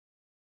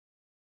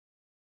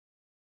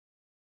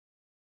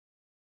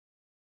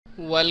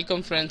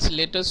Welcome friends,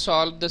 let us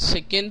solve the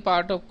second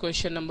part of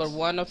question number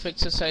 1 of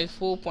exercise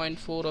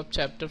 4.4 of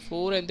chapter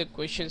 4, and the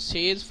question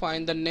says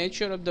find the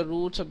nature of the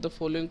roots of the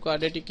following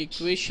quadratic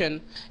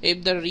equation.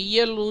 If the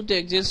real root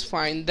exists,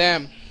 find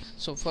them.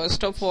 So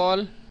first of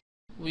all,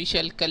 we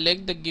shall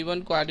collect the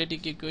given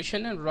quadratic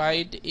equation and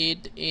write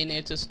it in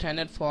its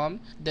standard form.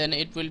 Then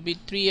it will be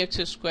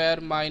 3x square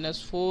minus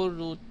 4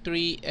 root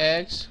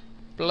 3x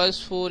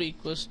plus 4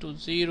 equals to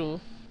 0.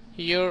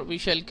 Here we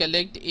shall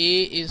collect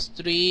a is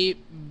 3,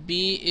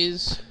 b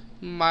is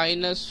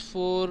minus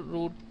 4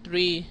 root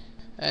 3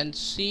 and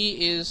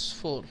c is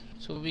 4.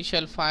 So we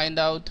shall find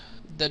out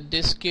the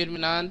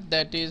discriminant,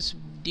 that is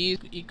d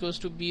equals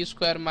to b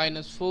square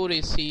minus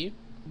 4ac.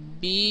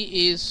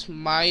 b is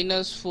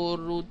minus 4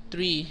 root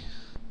 3,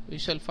 we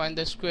shall find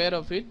the square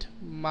of it,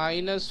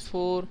 minus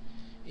 4,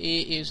 a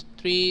is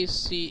 3,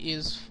 c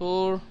is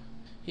 4.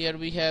 Here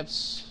we have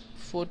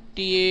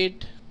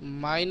 48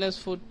 minus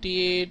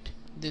 48,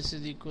 this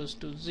is equals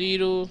to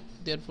 0,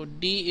 therefore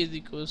d is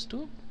equals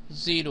to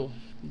 0.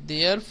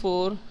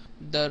 Therefore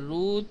the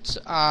roots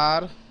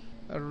are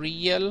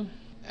real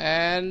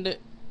and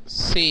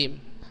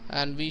same,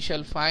 and we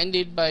shall find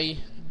it by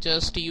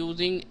just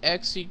using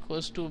x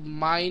equals to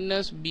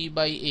minus b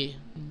by a.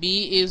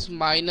 b is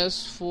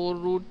minus 4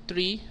 root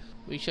 3,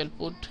 we shall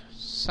put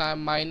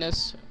some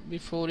minus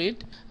before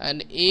it,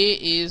 and a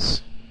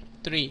is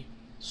 3.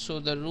 So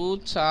the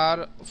roots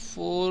are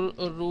 4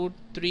 root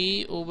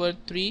 3 over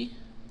 3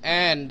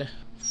 and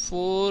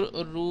 4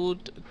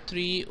 root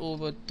 3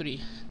 over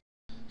 3.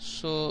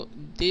 So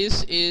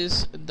this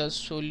is the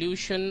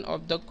solution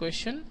of the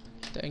question.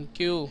 Thank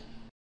you.